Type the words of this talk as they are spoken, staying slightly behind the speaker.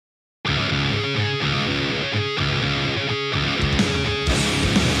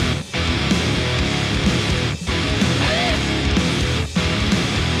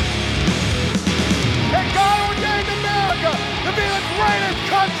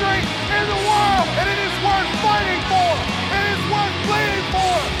country in the world, and it is worth fighting for. It is worth bleeding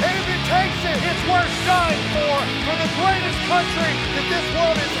for, and if it takes it, it's worth dying for the greatest country that this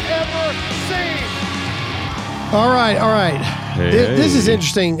world has ever seen. All right. Hey. This is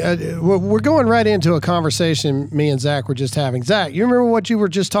interesting. We're going right into a conversation me and Zach were just having. Zach, you remember what you were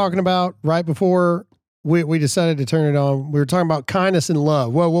just talking about right before we decided to turn it on? We were talking about kindness and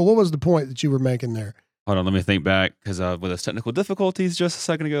love. Well, what was the point that you were making there? Hold on, let me think back, because with those technical difficulties just a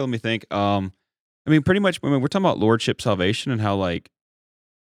second ago, let me think. Pretty much, we're talking about lordship salvation and how, like,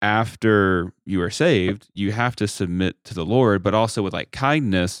 after you are saved, you have to submit to the Lord, but also with, like,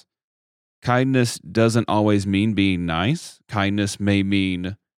 kindness doesn't always mean being nice. Kindness may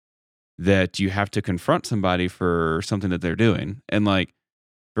mean that you have to confront somebody for something that they're doing. And, like,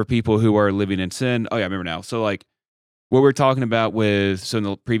 for people who are living in sin, I remember now. So, like, what we're talking about in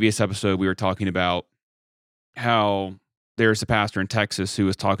the previous episode, we were talking about how there's a pastor in Texas who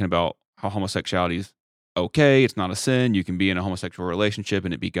was talking about how homosexuality is okay. It's not a sin. You can be in a homosexual relationship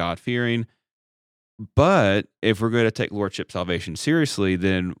and it be God-fearing. But if we're going to take lordship salvation seriously,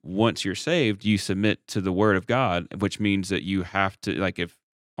 then once you're saved, you submit to the word of God, which means that you have to, like, if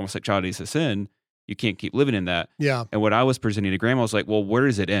homosexuality is a sin, you can't keep living in that. Yeah. And what I was presenting to Grandma was like, well, where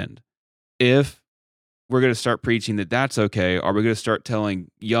does it end? If we're going to start preaching that that's okay, are we going to start telling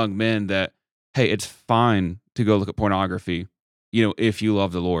young men that, hey, it's fine to go look at pornography, if you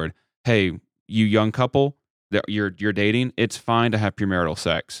love the Lord? Hey, you young couple that you're dating, it's fine to have premarital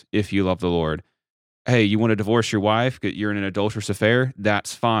sex if you love the Lord. Hey, you want to divorce your wife, you're in an adulterous affair,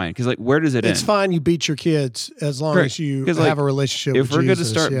 that's fine. Because, like, where does it end? It's fine you beat your kids as long as you have a relationship with Jesus. If we're going to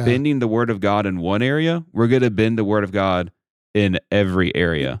start bending the word of God in one area, we're going to bend the word of God in every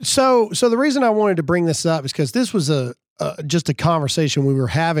area. So the reason I wanted to bring this up is because this was just a conversation we were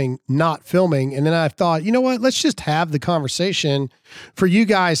having, not filming. And then I thought, you know what, let's just have the conversation for you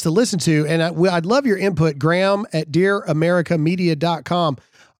guys to listen to. And I'd love your input, Graham at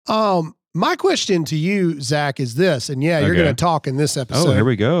dearamericamedia.com. My question to you, Zach, is this, and you're going to talk in this episode. Oh, here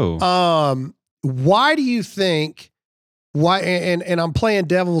we go. Why do you think, and I'm playing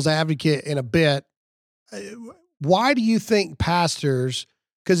devil's advocate in a bit, why do you think pastors,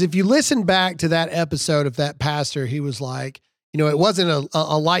 because if you listen back to that episode of that pastor, he was like, it wasn't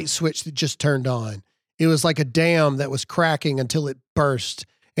a light switch that just turned on. It was like a dam that was cracking until it burst.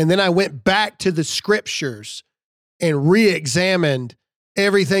 And then I went back to the scriptures and re-examined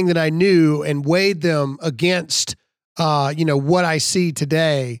everything that I knew and weighed them against, what I see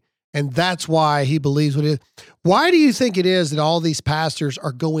today. And that's why he believes what it is. Why do you think it is that all these pastors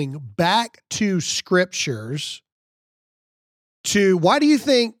are going back to scriptures why do you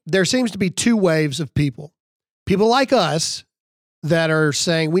think there seems to be two waves of people? People like us that are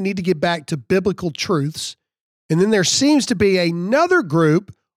saying we need to get back to biblical truths. And then there seems to be another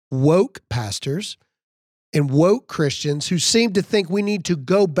group, woke pastors and woke Christians, who seem to think we need to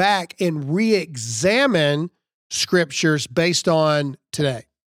go back and re-examine scriptures based on today.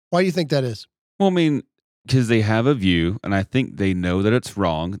 Why do you think that is? Well, because they have a view, and I think they know that it's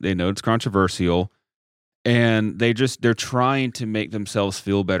wrong. They know it's controversial, and they're trying to make themselves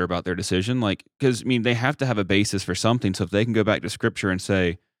feel better about their decision. Like, because they have to have a basis for something. So if they can go back to scripture and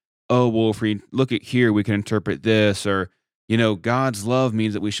say, oh, well, if we look at here, we can interpret this, or God's love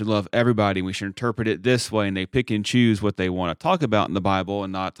means that we should love everybody. We should interpret it this way. And they pick and choose what they want to talk about in the Bible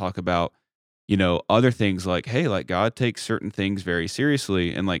and not talk about, other things like, hey, like, God takes certain things very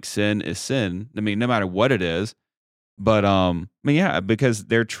seriously, and, like, sin is sin. No matter what it is. But, because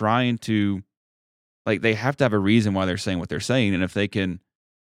they're trying to, like, they have to have a reason why they're saying what they're saying. And if they can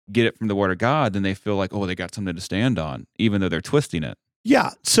get it from the word of God, then they feel like, oh, they got something to stand on, even though they're twisting it.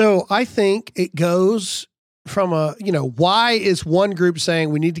 Yeah. So I think it goes from why is one group saying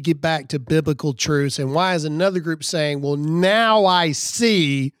we need to get back to biblical truths, and why is another group saying, well, now I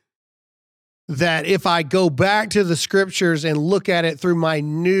see that if I go back to the scriptures and look at it through my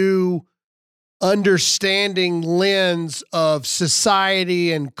new understanding lens of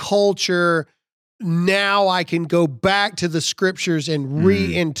society and culture, now I can go back to the scriptures and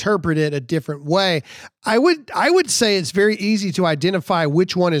reinterpret it a different way. I would say it's very easy to identify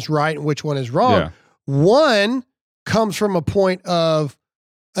which one is right and which one is wrong. Yeah. One comes from a point of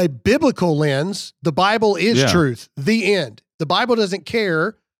a biblical lens. The Bible is truth, the end. The Bible doesn't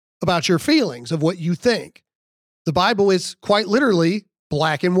care about your feelings of what you think. The Bible is quite literally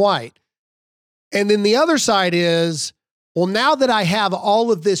black and white. And then the other side is, well, now that I have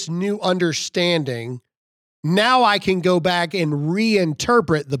all of this new understanding, now I can go back and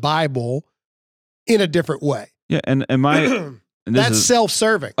reinterpret the Bible in a different way. Yeah, and my that's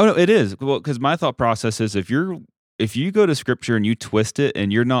self-serving. Oh no, it is. Well, because my thought process is if you're if you go to scripture and you twist it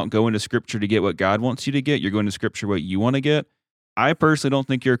and you're not going to scripture to get what God wants you to get, you're going to scripture what you want to get. I personally don't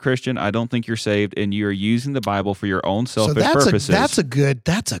think you're a Christian. I don't think you're saved, and you are using the Bible for your own selfish purposes. That's a good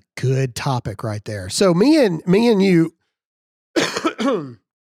topic right there. So me and you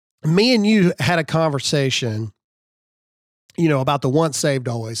had a conversation, about the once saved,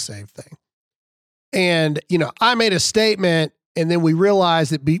 always saved thing. And, I made a statement, and then we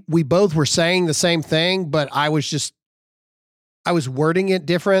realized that we both were saying the same thing, but I was wording it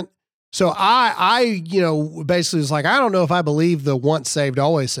different. So I basically was like, I don't know if I believe the once saved,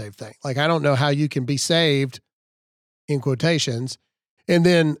 always saved thing. Like, I don't know how you can be saved, in quotations. And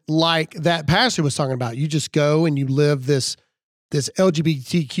then, like that pastor was talking about, you just go and you live this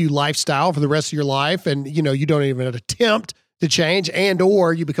LGBTQ lifestyle for the rest of your life. And, you don't even attempt to change, and,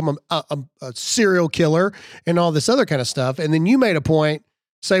 or you become a serial killer and all this other kind of stuff. And then you made a point,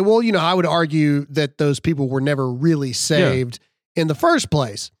 say, well, I would argue that those people were never really saved in the first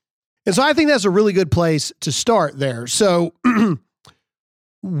place. And so I think that's a really good place to start there. So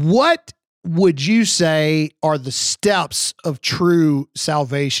what would you say are the steps of true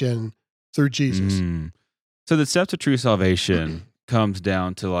salvation through Jesus? So the steps of true salvation comes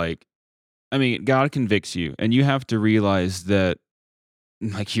down to God convicts you, and you have to realize that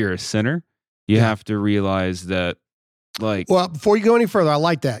you're a sinner. You have to realize that well, before you go any further, I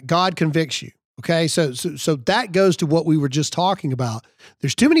like that. God convicts you. Okay, so that goes to what we were just talking about.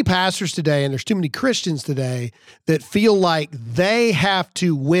 There's too many pastors today, and there's too many Christians today that feel like they have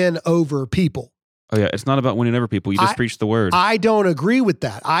to win over people. Oh yeah, it's not about winning over people. You just preach the word. I don't agree with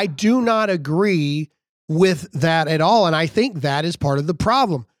that. I do not agree with that at all, and I think that is part of the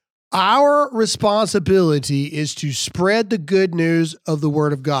problem. Our responsibility is to spread the good news of the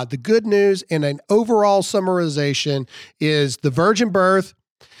Word of God. The good news, in an overall summarization, is the virgin birth.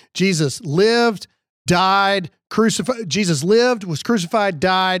 Jesus lived, died, crucified. Jesus lived, was crucified,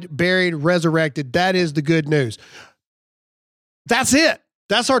 died, buried, resurrected. That is the good news. That's it.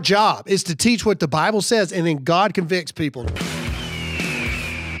 That's our job, is to teach what the Bible says, and then God convicts people.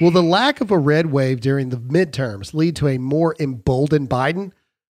 Will the lack of a red wave during the midterms lead to a more emboldened Biden?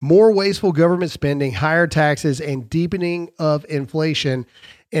 More wasteful government spending, higher taxes, and deepening of inflation,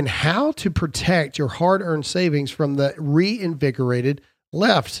 and how to protect your hard-earned savings from the reinvigorated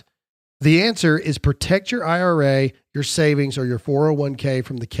left? The answer is protect your IRA, your savings, or your 401k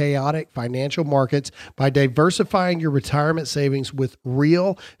from the chaotic financial markets by diversifying your retirement savings with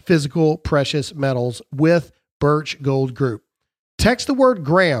real physical precious metals with Birch Gold Group. Text the word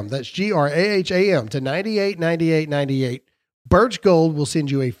Graham, that's GRAHAM, to 989898. Birch Gold will send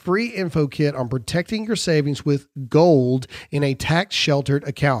you a free info kit on protecting your savings with gold in a tax-sheltered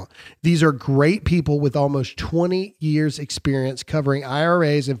account. These are great people with almost 20 years experience covering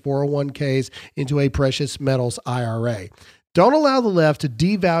IRAs and 401ks into a precious metals IRA. Don't allow the left to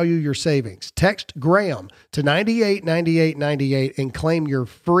devalue your savings. Text Graham to 989898 and claim your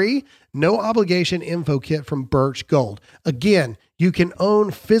free, no obligation info kit from Birch Gold. Again, you can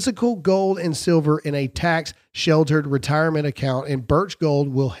own physical gold and silver in a tax-sheltered retirement account, and Birch Gold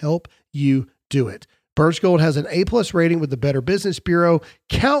will help you do it. Birch Gold has an A+ rating with the Better Business Bureau,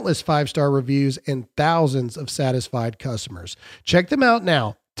 countless 5-star reviews, and thousands of satisfied customers. Check them out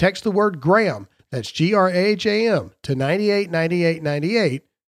now. Text the word Graham, that's GRAHAM, to 989898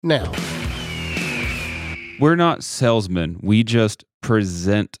 now. We're not salesmen. We just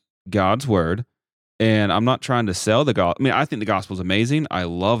present God's word. And I'm not trying to sell the gospel. I mean, I think the gospel is amazing. I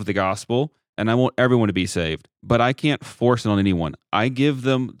love the gospel, and I want everyone to be saved. But I can't force it on anyone. I give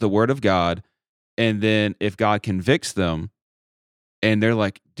them the word of God, and then if God convicts them, and they're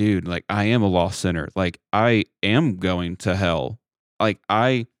like, dude, I am a lost sinner. I am going to hell.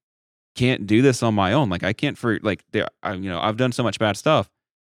 I can't do this on my own. I can't I've done so much bad stuff.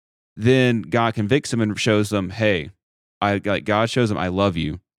 Then God convicts them and shows them, hey, God shows them, I love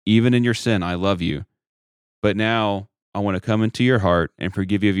you. Even in your sin, I love you. But now I want to come into your heart and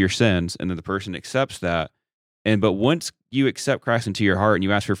forgive you of your sins. And then the person accepts that. But once you accept Christ into your heart and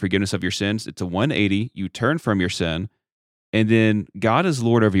you ask for forgiveness of your sins, it's a 180. You turn from your sin, and then God is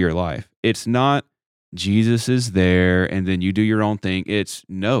Lord over your life. It's not Jesus is there and then you do your own thing. It's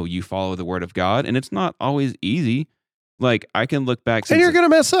no, you follow the word of God, and it's not always easy. I can look back. And you're going to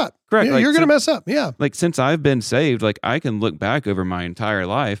mess up. Correct. Yeah, you're going to mess up. Yeah. Since I've been saved, I can look back over my entire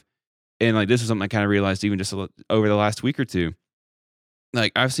life. And this is something I kind of realized even just over the last week or two.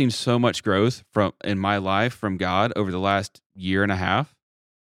 I've seen so much growth in my life from God over the last year and a half.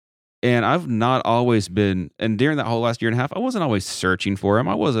 And I've not always been, and during that whole last year and a half, I wasn't always searching for him.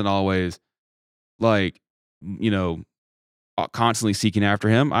 I wasn't always constantly seeking after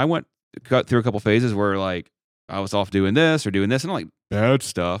him. I got through a couple phases where I was off doing this or doing this, and like bad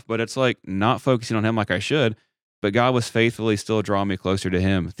stuff, but it's like not focusing on him like I should. But God was faithfully still drawing me closer to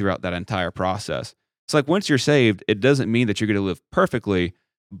him throughout that entire process. It's like once you're saved, it doesn't mean that you're going to live perfectly,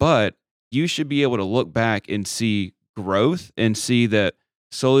 but you should be able to look back and see growth and see that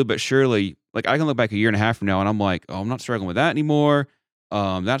slowly but surely, like I can look back a year and a half from now and I'm like, oh, I'm not struggling with that anymore.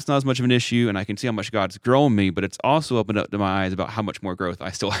 That's not as much of an issue. And I can see how much God's grown me, but it's also opened up to my eyes about how much more growth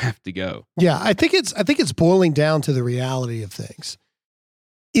I still have to go. Yeah. I think it's boiling down to the reality of things.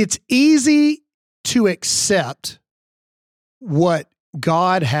 It's easy to accept what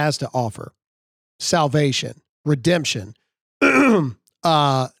God has to offer. Salvation, redemption,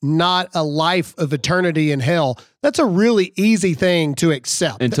 not a life of eternity in hell. That's a really easy thing to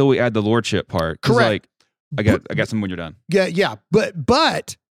accept. Until we add the lordship part. Correct. Like, I got some when you're done. Yeah.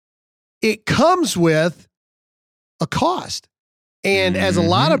 But it comes with a cost. And as a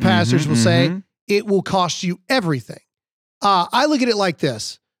lot of pastors will say, it will cost you everything. I look at it like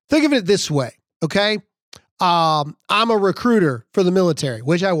this. Think of it this way, okay? I'm a recruiter for the military,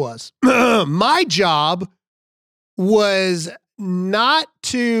 which I was. My job was I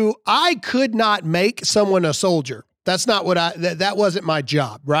could not make someone a soldier. That's not what that wasn't my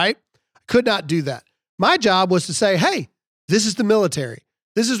job, right? I could not do that. My job was to say, hey, this is the military.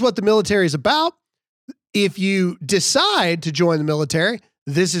 This is what the military is about. If you decide to join the military,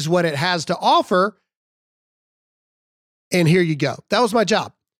 this is what it has to offer. And here you go. That was my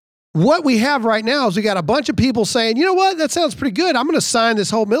job. What we have right now is we got a bunch of people saying, you know what? That sounds pretty good. I'm going to sign this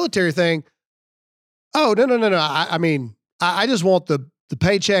whole military thing. Oh, no. I mean, I just want the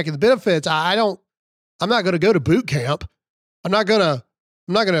paycheck and the benefits. I'm not going to go to boot camp. I'm not going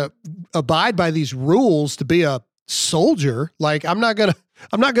to abide by these rules to be a soldier. Like, I'm not going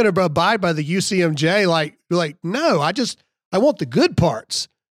to abide by the UCMJ. Like, no, I want the good parts.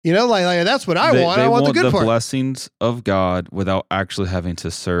 You know, like that's what I want. I want the good part. Blessings of God without actually having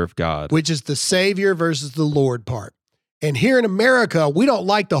to serve God. Which is the Savior versus the Lord part. And here in America, we don't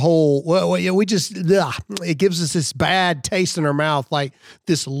like the whole, it gives us this bad taste in our mouth, like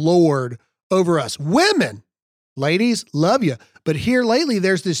this Lord over us. Women, ladies, love you. But here lately,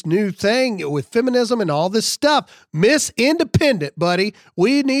 there's this new thing with feminism and all this stuff. Miss Independent, buddy.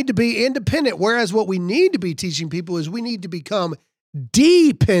 We need to be independent. Whereas what we need to be teaching people is we need to become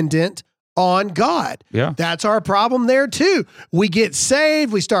dependent on God. Yeah. That's our problem there too. We get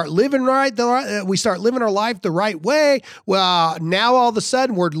saved. We start living right. We start living our life the right way. Well, now all of a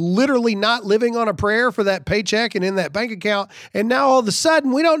sudden we're literally not living on a prayer for that paycheck and in that bank account. And now all of a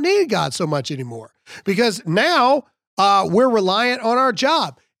sudden we don't need God so much anymore because now we're reliant on our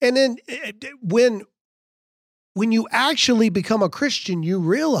job. And then when you actually become a Christian, you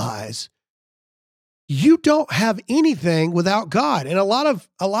realize you don't have anything without God. And a lot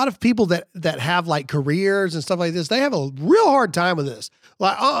of people that have like careers and stuff like this, they have a real hard time with this.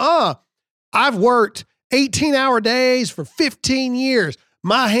 Like, I've worked 18-hour days for 15 years.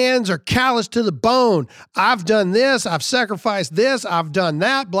 My hands are calloused to the bone. I've done this. I've sacrificed this. I've done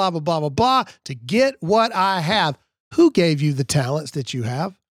that, blah, blah, blah, blah, blah, to get what I have. Who gave you the talents that you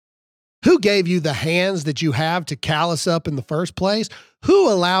have? Who gave you the hands that you have to callous up in the first place?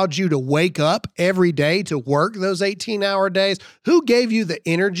 Who allowed you to wake up every day to work those 18-hour days? Who gave you the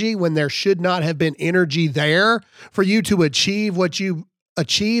energy when there should not have been energy there for you to achieve what you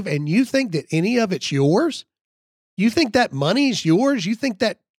achieve? And you think that any of it's yours? You think that money is yours? You think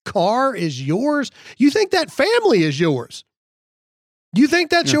that car is yours? You think that family is yours? You think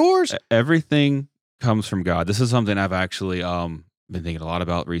that's yours? Everything comes from God. This is something I've actually been thinking a lot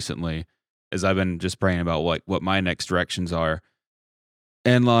about recently as I've been just praying about what my next directions are.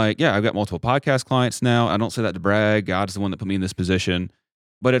 And I've got multiple podcast clients now. I don't say that to brag. God's the one that put me in this position.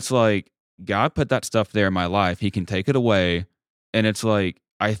 But it's like, God put that stuff there in my life. He can take it away. And it's like,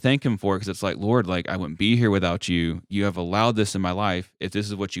 I thank him for it because it's like, Lord, like I wouldn't be here without you. You have allowed this in my life. If this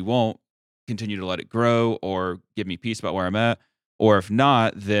is what you want, continue to let it grow or give me peace about where I'm at. Or if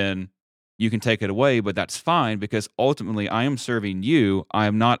not, then you can take it away, but that's fine because ultimately I am serving you. I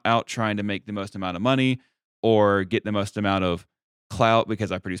am not out trying to make the most amount of money or get the most amount of clout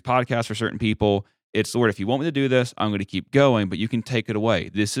because I produce podcasts for certain people. It's, Lord, if you want me to do this, I'm going to keep going, but you can take it away.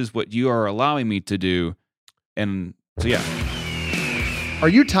 This is what you are allowing me to do. And so, yeah. Are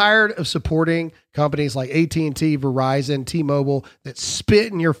you tired of supporting companies like AT&T, Verizon, T-Mobile that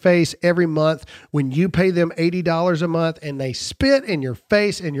spit in your face every month when you pay them $80 a month and they spit in your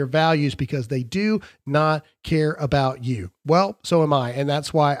face and your values because they do not care about you? Well, so am I. And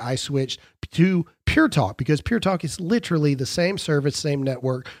that's why I switched to Pure Talk because Pure Talk is literally the same service, same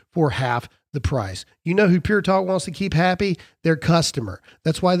network for half the price. You know who Pure Talk wants to keep happy? Their customer.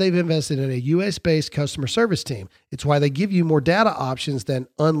 That's why they've invested in a US-based customer service team. It's why they give you more data options than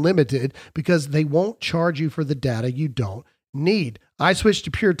unlimited, because they won't charge you for the data you don't need. I switched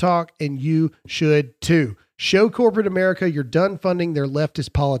to Pure Talk, and you should too. Show corporate America you're done funding their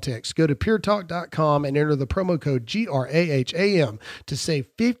leftist politics. Go to puretalk.com and enter the promo code GRAHAM to save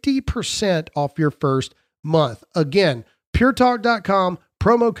 50% off your first month. Again, puretalk.com,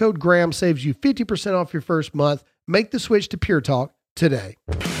 promo code Graham saves you 50% off your first month. Make the switch to Pure Talk today.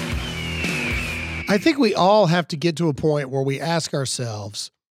 I think we all have to get to a point where we ask ourselves,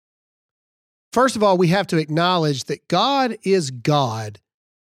 first of all, we have to acknowledge that God is God,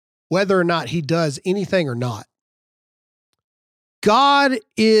 whether or not he does anything or not. God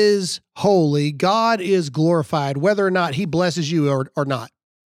is holy. God is glorified, whether or not he blesses you or not.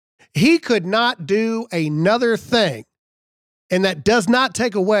 He could not do another thing, and that does not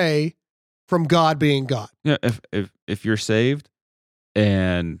take away from God being God. Yeah, if you're saved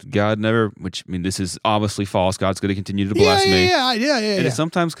and God never, which, I mean, this is obviously false. God's going to continue to bless me. Yeah. And it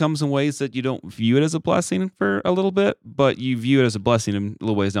sometimes comes in ways that you don't view it as a blessing for a little bit, but you view it as a blessing in a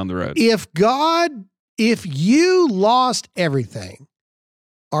little ways down the road. If you lost everything,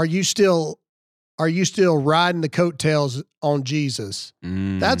 are you still riding the coattails on Jesus?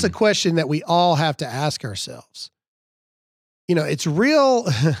 That's a question that we all have to ask ourselves. You know, it's real.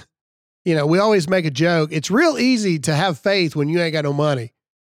 You know, we always make a joke. It's real easy to have faith when you ain't got no money.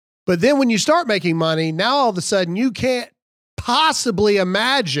 But then when you start making money, now all of a sudden you can't possibly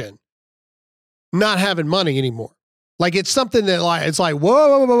imagine not having money anymore. Like, it's something that, like, it's like,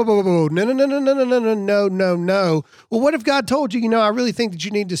 whoa, no. Well, what if God told you, I really think that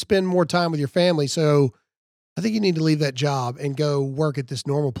you need to spend more time with your family, so I think you need to leave that job and go work at this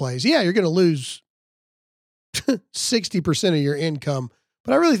normal place. Yeah, you're going to lose 60% of your income,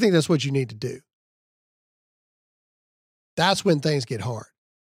 but I really think that's what you need to do. That's when things get hard.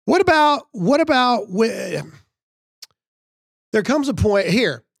 What about when there comes a point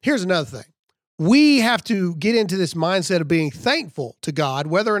here's another thing. We have to get into this mindset of being thankful to God,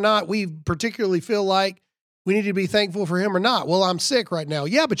 whether or not we particularly feel like we need to be thankful for him or not. Well, I'm sick right now.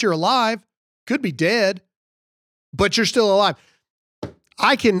 Yeah, but you're alive. Could be dead, but you're still alive.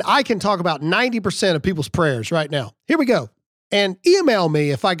 I can talk about 90% of people's prayers right now. Here we go. And email me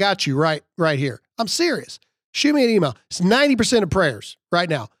if I got you right here. I'm serious. Shoot me an email. It's 90% of prayers right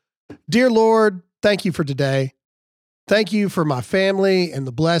now. Dear Lord, thank you for today. Thank you for my family and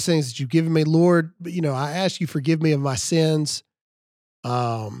the blessings that you've given me, Lord. I ask you forgive me of my sins.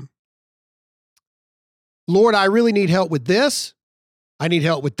 Lord, I really need help with this. I need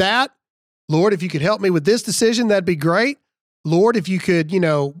help with that. Lord, if you could help me with this decision, that'd be great. Lord, if you could,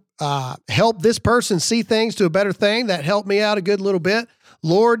 help this person see things to a better thing, that helped me out a good little bit.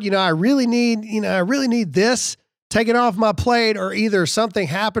 Lord, I really need this taken off my plate, or either something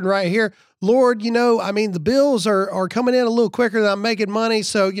happened right here. Lord, the bills are coming in a little quicker than I'm making money.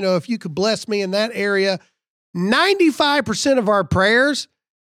 So, if you could bless me in that area. 95% of our prayers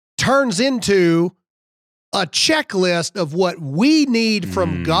turns into a checklist of what we need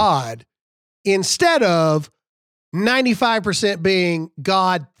from God, instead of 95% being,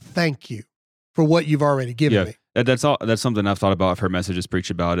 God, thank you for what you've already given me. That's all. That's something I've thought about. I've heard messages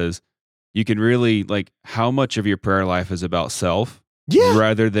preach about is you can really, how much of your prayer life is about self,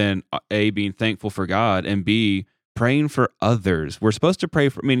 rather than A, being thankful for God, and B, praying for others. We're supposed to pray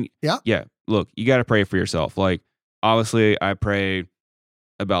for, look, you got to pray for yourself. Obviously I pray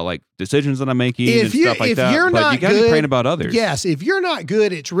about decisions that I'm making and stuff like that, but you got to be praying about others. Yes. If you're not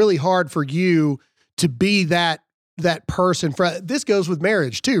good, it's really hard for you to be that person. This goes with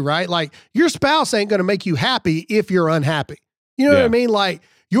marriage too, right? Your spouse ain't going to make you happy if you're unhappy. You know what I mean?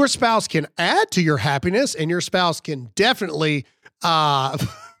 Your spouse can add to your happiness, and your spouse can definitely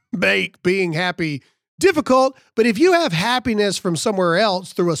make being happy difficult. But if you have happiness from somewhere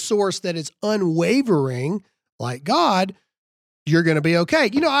else through a source that is unwavering, like God, you're going to be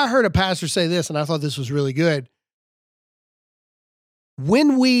okay. I heard a pastor say this, and I thought this was really good.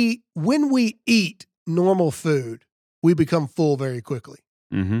 When we eat normal food, we become full very quickly.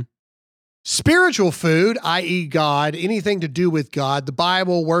 Mm-hmm. Spiritual food, i.e. God, anything to do with God, the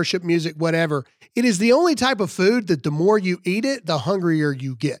Bible, worship, music, whatever, it is the only type of food that the more you eat it, the hungrier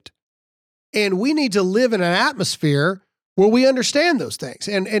you get. And we need to live in an atmosphere where we understand those things.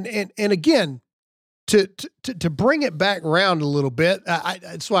 And again, to bring it back around a little bit,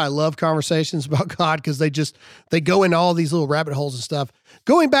 that's why I love conversations about God, because they go into all these little rabbit holes and stuff.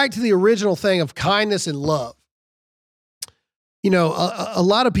 Going back to the original thing of kindness and love. A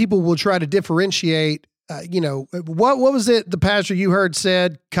lot of people will try to differentiate what was it the pastor you heard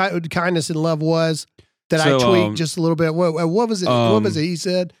said kindness and love was that I tweaked just a little bit? What was it? What was it he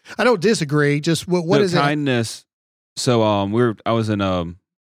said? I don't disagree. Just what is kindness? So I was in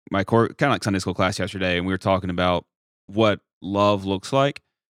my core kind of like Sunday school class yesterday, and we were talking about what love looks like.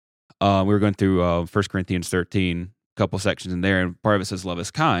 We were going through 1 Corinthians 13, a couple sections in there, and part of it says love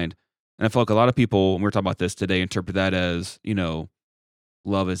is kind. And I feel like a lot of people, when we're talking about this today, interpret that as,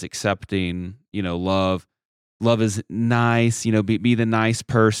 love is accepting, love is nice, be the nice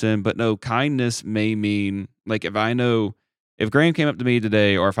person. But no, kindness may mean, like, if Graham came up to me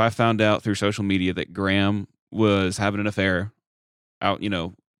today, or if I found out through social media that Graham was having an affair out,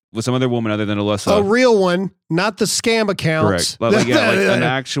 with some other woman other than Alyssa. A real one, not the scam accounts. Correct. Like an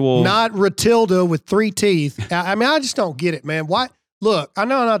actual. Not Ratilda with 3 teeth. I mean, I just don't get it, man. Why? Look, I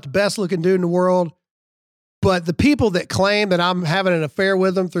know I'm not the best looking dude in the world, but the people that claim that I'm having an affair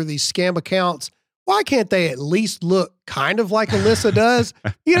with them through these scam accounts, why can't they at least look kind of like Alyssa does?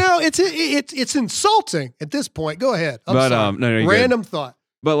 It's insulting at this point. Go ahead. No, random thought.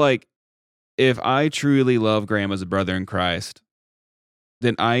 But like, if I truly love Graham as a brother in Christ,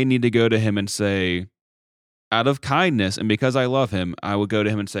 then I need to go to him and say, out of kindness, and because I love him, I would go to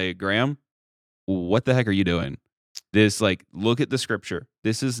him and say, Graham, what the heck are you doing? This, like, look at the scripture.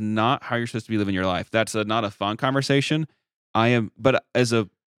 This is not how you're supposed to be living your life. That's not a fun conversation. But as a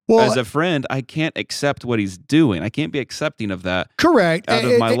friend, I can't accept what he's doing. I can't be accepting of that. Correct. Out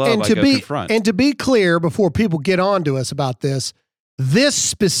of my love, I go confront. And to be clear, before people get on to us about this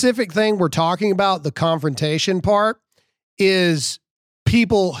specific thing we're talking about, the confrontation part, is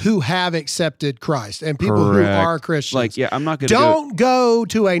people who have accepted Christ and people Correct. who are Christians. Like, yeah, I'm not going to Don't go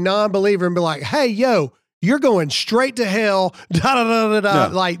to a non-believer and be like, hey, yo, you're going straight to hell. Da, da, da, da, da.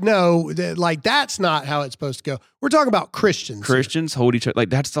 No. Like, no, like that's not how it's supposed to go. We're talking about Christians. Christians hold each other. Like,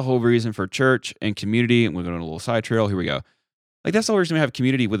 that's the whole reason for church and community. And we're going on a little side trail. Here we go. Like, that's the whole reason we have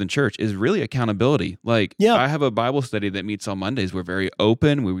community within church is really accountability. Like, yeah. I have a Bible study that meets on Mondays. We're very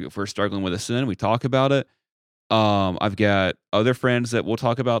open. If we're struggling with a sin, we talk about it. I've got other friends that will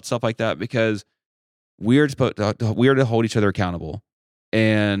talk about stuff like that because we are to hold each other accountable.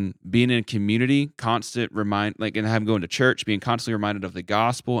 And being in a community, and having going to church, being constantly reminded of the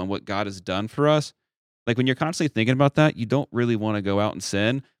gospel and what God has done for us. Like, when you're constantly thinking about that, you don't really want to go out and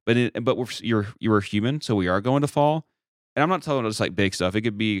sin. But you're human, so we are going to fall. And I'm not talking about just like big stuff. It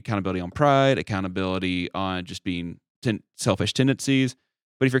could be accountability on pride, accountability on just being selfish tendencies.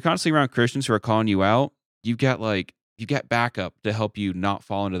 But if you're constantly around Christians who are calling you out, you've got backup to help you not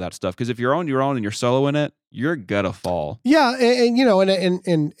fall into that stuff. Because if you're on your own and you're solo in it, you're gonna fall. Yeah,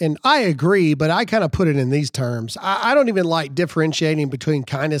 and I agree, but I kind of put it in these terms. I don't even like differentiating between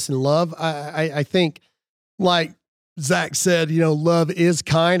kindness and love. I think, like Zach said, love is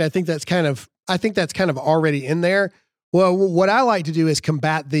kind. I think that's kind of already in there. Well, what I like to do is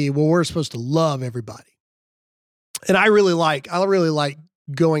combat we're supposed to love everybody. And I really like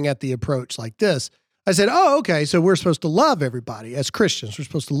going at the approach like this. I said, oh, okay, so we're supposed to love everybody as Christians. We're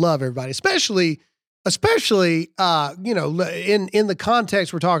supposed to love everybody, especially, in the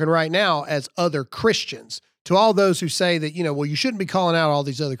context we're talking right now as other Christians. To all those who say that, you shouldn't be calling out all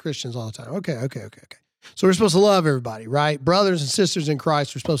these other Christians all the time. Okay. So we're supposed to love everybody, right? Brothers and sisters in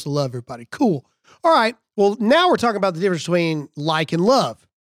Christ, we're supposed to love everybody. Cool. All right. Well, now we're talking about the difference between like and love,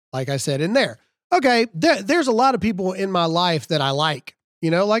 like I said in there. Okay, there's a lot of people in my life that I like,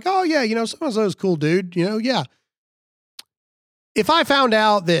 like, oh yeah, so-and-so's cool dude, yeah. If I found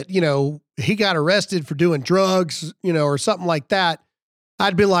out that, he got arrested for doing drugs, or something like that,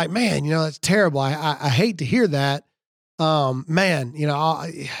 I'd be like, man, that's terrible. I hate to hear that. Man,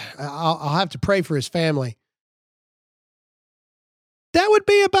 I'll have to pray for his family. That would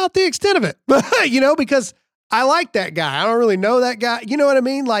be about the extent of it, because I like that guy. I don't really know that guy. You know what I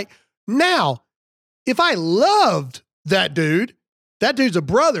mean? Like, now, if I loved that dude's a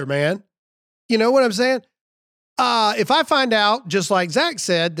brother, man. You know what I'm saying? If I find out, just like Zach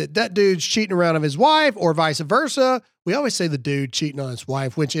said, that dude's cheating around on his wife or vice versa, we always say the dude cheating on his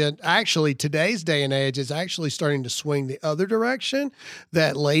wife, which actually today's day and age is actually starting to swing the other direction,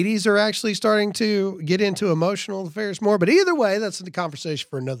 that ladies are actually starting to get into emotional affairs more. But either way, that's the conversation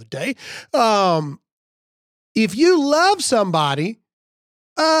for another day. If you love somebody,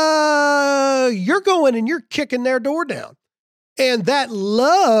 you're going and you're kicking their door down. And that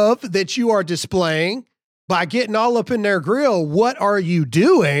love that you are displaying by getting all up in their grill, what are you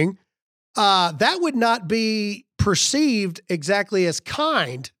doing? That would not be perceived exactly as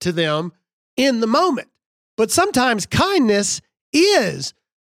kind to them in the moment. But sometimes kindness is,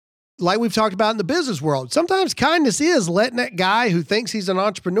 like we've talked about in the business world, sometimes kindness is letting that guy who thinks he's an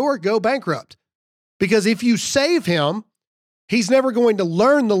entrepreneur go bankrupt. Because if you save him, he's never going to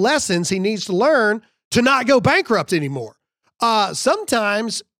learn the lessons he needs to learn to not go bankrupt anymore.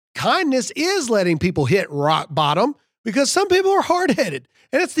 Sometimes kindness is letting people hit rock bottom because some people are hard-headed,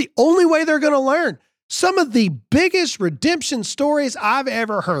 and it's the only way they're going to learn. Some of the biggest redemption stories I've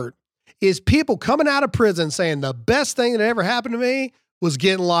ever heard is people coming out of prison saying the best thing that ever happened to me was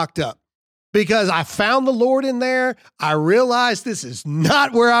getting locked up because I found the Lord in there. I realized this is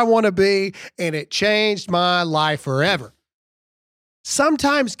not where I want to be, and it changed my life forever.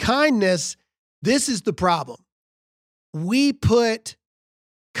 Sometimes kindness, this is the problem. We put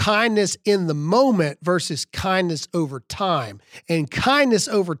kindness in the moment versus kindness over time. And kindness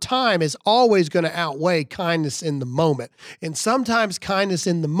over time is always going to outweigh kindness in the moment. And sometimes kindness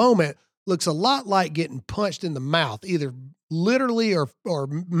in the moment looks a lot like getting punched in the mouth, either literally or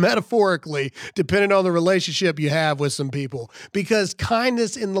metaphorically, depending on the relationship you have with some people. Because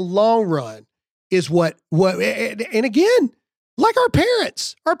kindness in the long run is what and again, like our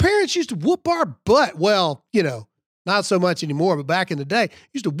parents used to whoop our butt. Well, not so much anymore, but back in the day,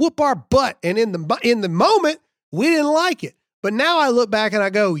 used to whoop our butt. And in the moment, we didn't like it. But now I look back and I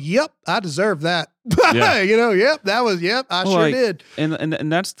go, yep, I deserve that. Yeah. I sure did.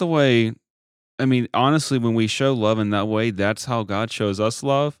 And that's the way, I mean, honestly, when we show love in that way, that's how God shows us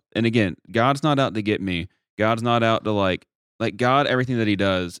love. And again, God's not out to get me. God's not out to like God, everything that he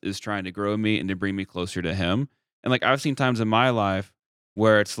does is trying to grow me and to bring me closer to him. And I've seen times in my life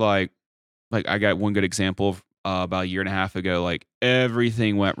where it's like I got one good example about a year and a half ago,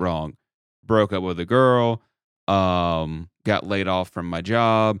 everything went wrong. Broke up with a girl, got laid off from my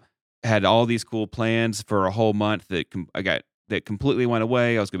job, had all these cool plans for a whole month that completely went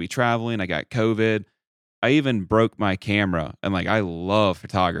away. I was going to be traveling. I got COVID. I even broke my camera, and I love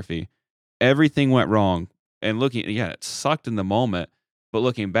photography. Everything went wrong. And it sucked in the moment, but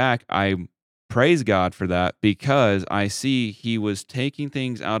looking back, I praise God for that because I see he was taking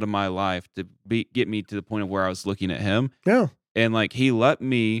things out of my life to get me to the point of where I was looking at him. Yeah. And he let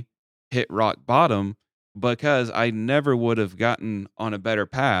me hit rock bottom because I never would have gotten on a better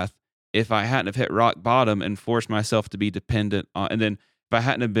path if I hadn't have hit rock bottom and forced myself to be dependent on, and then if I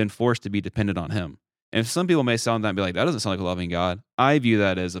hadn't have been forced to be dependent on him. And some people may sound that and be like, that doesn't sound like a loving God. I view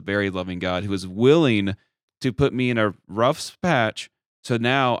that as a very loving God who is willing to put me in a rough patch so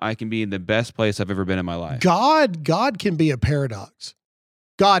now I can be in the best place I've ever been in my life. God can be a paradox.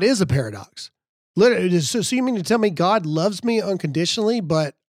 God is a paradox. Literally, so you mean to tell me God loves me unconditionally,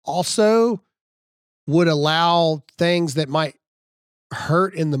 but also would allow things that might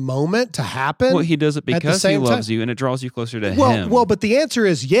hurt in the moment to happen? Well, he does it because he loves you and it draws you closer to him. Well, but the answer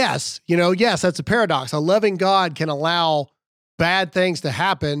is yes. Yes, that's a paradox. A loving God can allow bad things to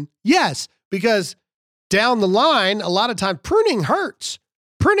happen. Yes, because down the line, a lot of times pruning hurts.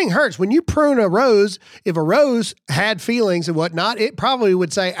 Pruning hurts. When you prune a rose, if a rose had feelings and whatnot, it probably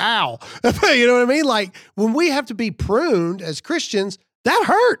would say, ow. You know what I mean? When we have to be pruned as Christians, that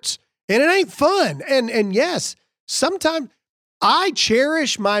hurts and it ain't fun. And yes, sometimes I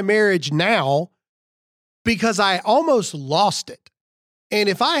cherish my marriage now because I almost lost it. And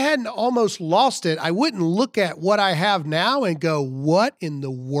if I hadn't almost lost it, I wouldn't look at what I have now and go, what in the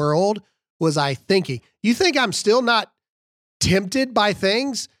world was I thinking? You think I'm still not tempted by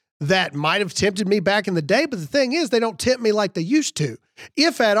things that might have tempted me back in the day? But the thing is, they don't tempt me like they used to,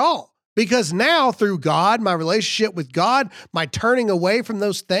 if at all. Because now through God, my relationship with God, my turning away from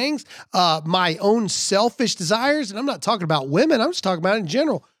those things, my own selfish desires, and I'm not talking about women, I'm just talking about in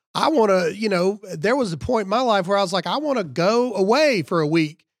general. I want to, there was a point in my life where I was like, I want to go away for a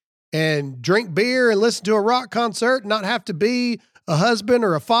week and drink beer and listen to a rock concert and not have to be a husband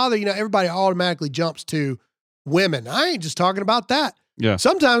or a father. Everybody automatically jumps to women. I ain't just talking about that. Yeah.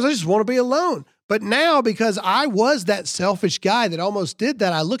 Sometimes I just want to be alone. But now, because I was that selfish guy that almost did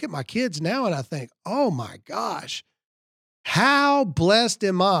that, I look at my kids now and I think, oh my gosh, how blessed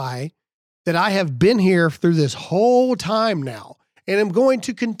am I that I have been here through this whole time now and am going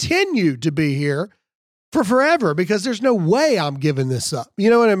to continue to be here for forever because there's no way I'm giving this up. You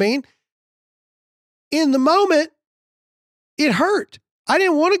know what I mean? In the moment, it hurt. I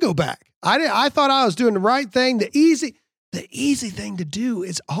didn't want to go back. I thought I was doing the right thing. The easy thing to do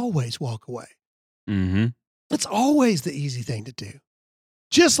is always walk away. Mm-hmm. It's always the easy thing to do.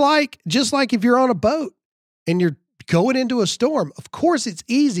 Just like if you're on a boat and you're going into a storm, of course it's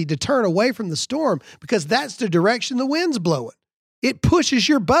easy to turn away from the storm because that's the direction the wind's blowing. It pushes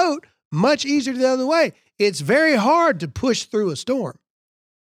your boat much easier the other way. It's very hard to push through a storm.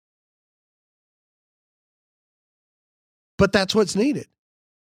 But that's what's needed.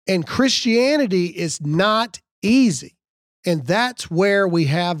 And Christianity is not easy. And that's where we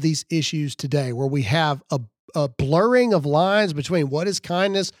have these issues today, where we have a blurring of lines between what is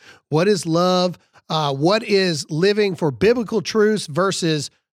kindness, what is love, what is living for biblical truths versus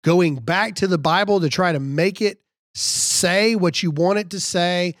going back to the Bible to try to make it say what you want it to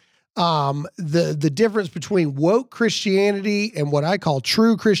say. The difference between woke Christianity and what I call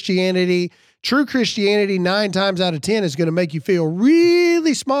true Christianity. True Christianity 9 times out of 10 is going to make you feel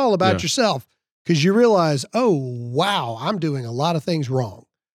really small about yourself because you realize, oh, wow, I'm doing a lot of things wrong.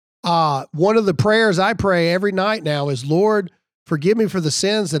 One of the prayers I pray every night now is, Lord, forgive me for the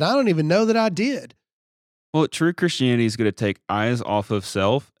sins that I don't even know that I did. Well, true Christianity is going to take eyes off of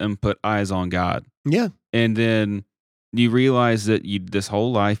self and put eyes on God. Yeah. And then you realize that this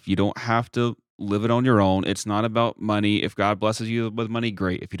whole life, you don't have to live it on your own. It's not about money. If God blesses you with money,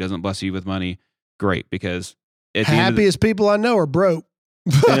 great. If he doesn't bless you with money, great. Because at the happiest people I know are broke.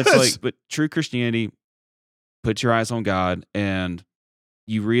 And it's like, but true Christianity, put your eyes on God and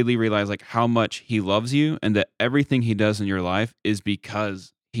you really realize like how much he loves you and that everything he does in your life is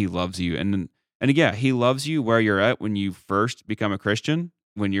because he loves you. And yeah, he loves you where you're at when you first become a Christian,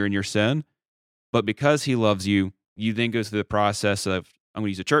 when you're in your sin. But because he loves you, you then go through the process of, I'm going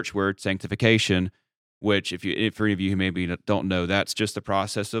to use a church word, sanctification, which if for any of you who maybe don't know, that's just the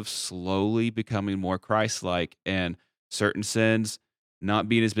process of slowly becoming more Christ-like and certain sins not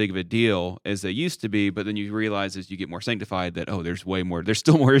being as big of a deal as they used to be. But then you realize as you get more sanctified that, oh, there's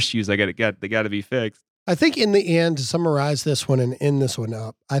still more issues they got to be fixed. I think in the end, to summarize this one and end this one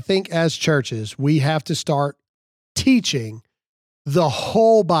up, I think as churches, we have to start teaching the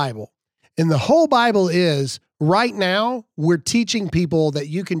whole Bible. And the whole Bible is, right now, we're teaching people that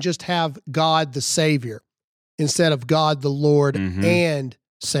you can just have God the Savior instead of God the Lord and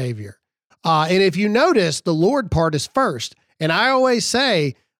Savior. And if you notice, the Lord part is first. And I always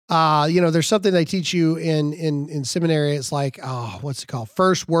say, there's something they teach you in seminary. It's like, what's it called?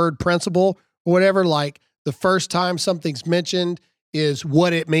 First word principle or whatever. Like the first time something's mentioned is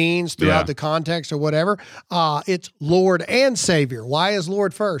what it means throughout the context or whatever. It's Lord and Savior. Why is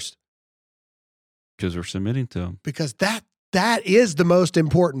Lord first? Because we're submitting to him. Because that is the most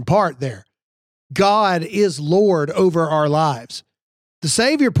important part there. God is Lord over our lives. The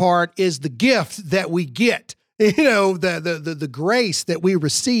Savior part is the gift that we get. The grace that we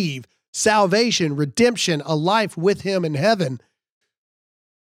receive, salvation, redemption, a life with him in heaven.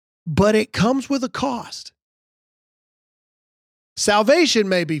 But it comes with a cost. Salvation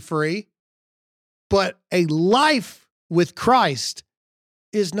may be free, but a life with Christ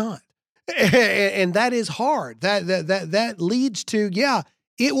is not. And that is hard. That leads to,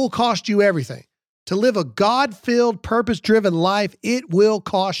 it will cost you everything. To live a God-filled, purpose-driven life, it will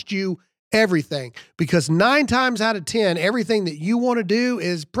cost you everything. Because 9 times out of 10, everything that you want to do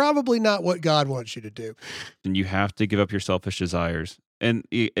is probably not what God wants you to do. And you have to give up your selfish desires. And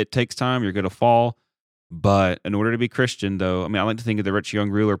it takes time. You're going to fall. But in order to be Christian, though, I mean, I like to think of the rich young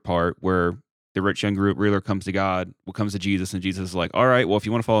ruler part where the rich young ruler comes to God, comes to Jesus, and Jesus is like, all right, well, if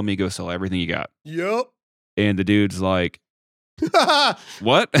you want to follow me, go sell everything you got. Yep. And the dude's like,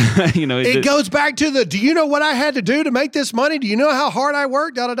 what? It goes back to do you know what I had to do to make this money? Do you know how hard I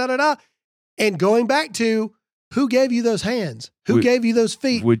worked? And going back to, who gave you those hands? Who gave you those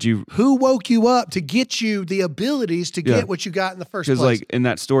feet? Who woke you up to get you the abilities to get what you got in the first place? Because like in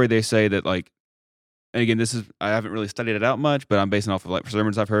that story, they say that like, and again, I haven't really studied it out much, but I'm basing off of like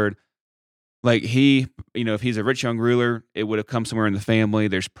sermons I've heard. Like if he's a rich young ruler, it would have come somewhere in the family.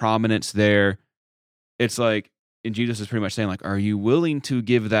 There's prominence there. It's like, and Jesus is pretty much saying like, are you willing to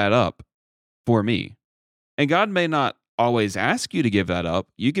give that up for me? And God may not always ask you to give that up.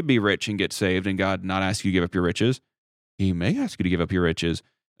 You could be rich and get saved and God not ask you to give up your riches. He may ask you to give up your riches.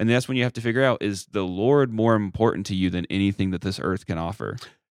 And that's when you have to figure out, is the Lord more important to you than anything that this earth can offer?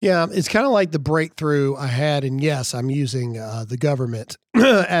 Yeah, it's kind of like the breakthrough I had, and yes, I'm using the government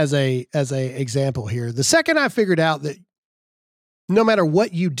as a example here. The second I figured out that no matter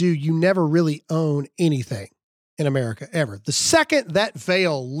what you do, you never really own anything in America, ever. The second that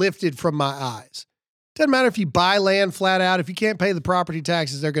veil lifted from my eyes, doesn't matter if you buy land flat out. If you can't pay the property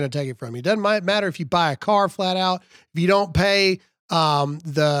taxes, they're going to take it from you. Doesn't matter if you buy a car flat out. If you don't pay either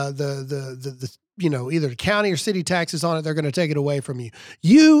the county or city taxes on it, they're going to take it away from you.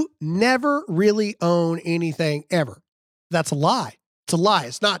 You never really own anything ever. That's a lie. It's a lie.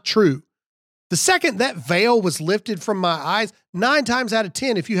 It's not true. The second that veil was lifted from my eyes, 9 times out of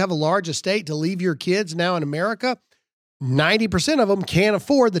 10, if you have a large estate to leave your kids now in America, 90% of them can't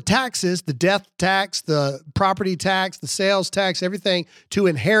afford the taxes, the death tax, the property tax, the sales tax, everything to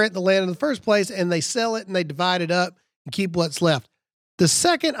inherit the land in the first place, and they sell it and they divide it up and keep what's left. The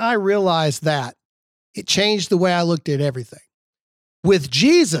second I realized that, It changed the way I looked at everything. With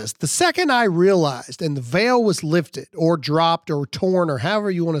Jesus, the second I realized, and the veil was lifted or dropped or torn or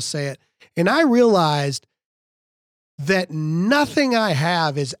however you want to say it, and I realized that nothing I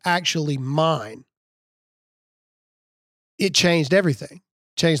have is actually mine, it changed everything.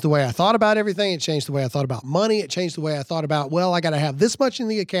 Changed the way I thought about everything. It changed the way I thought about money. It changed the way I thought about, well, I got to have this much in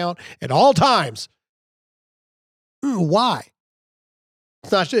the account at all times. Why?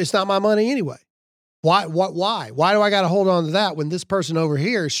 It's not my money anyway. Why? Why do I got to hold on to that when this person over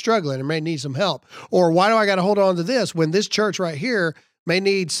here is struggling and may need some help? Or why do I got to hold on to this when this church right here may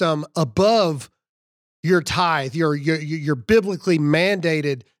need some above your tithe, your biblically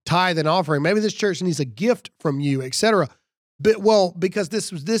mandated tithe and offering? Maybe this church needs a gift from you, etc. But because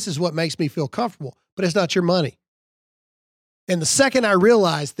this is what makes me feel comfortable, but it's not your money. And the second I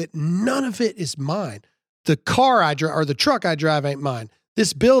realized that none of it is mine, the car I drive or the truck I drive ain't mine.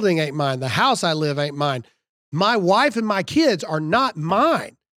 This building ain't mine. The house I live ain't mine. My wife and my kids are not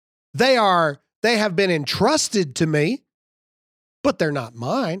mine. They have been entrusted to me, but they're not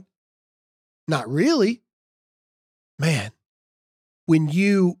mine. Not really. Man,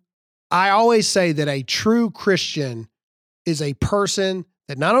 I always say that a true Christian is a person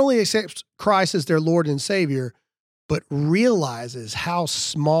that not only accepts Christ as their Lord and Savior, but realizes how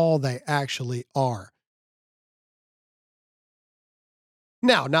small they actually are.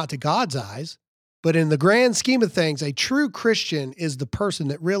 Now, not to God's eyes, but in the grand scheme of things, a true Christian is the person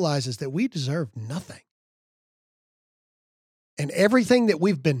that realizes that we deserve nothing. And everything that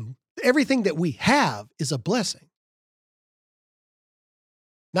we have is a blessing.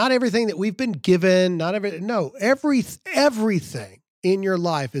 Not everything that we've been given, everything in your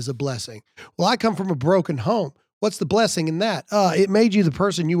life is a blessing. Well, I come from a broken home. What's the blessing in that? It made you the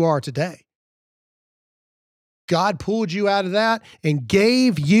person you are today. God pulled you out of that and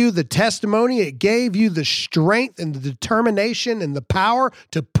gave you the testimony. It gave you the strength and the determination and the power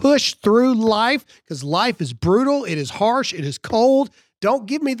to push through life, because life is brutal. It is harsh. It is cold. Don't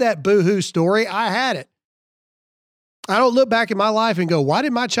give me that boohoo story. I had it. I don't look back in my life and go, why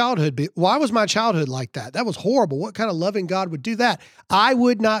was my childhood like that? That was horrible. What kind of loving God would do that? I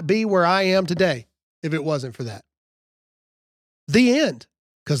would not be where I am today if it wasn't for that. The end.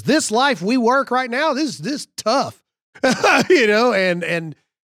 Because this life we work right now, this is tough, and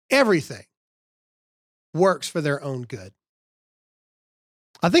everything works for their own good.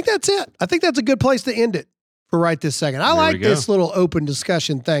 I think that's it. I think that's a good place to end it for right this second. I like this little open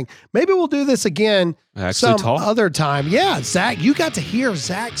discussion thing. Maybe we'll do this again other time. Yeah, Zach, you got to hear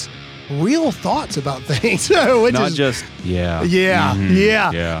Zach's real thoughts about things. Yeah.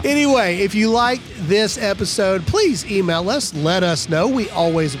 Anyway, if you liked this episode, please email us. Let us know. We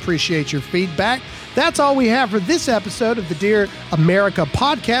always appreciate your feedback. That's all we have for this episode of the Dear America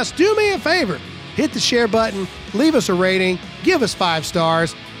podcast. Do me a favor. Hit the share button. Leave us a rating. Give us 5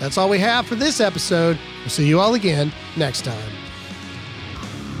 stars. That's all we have for this episode. We'll see you all again next time.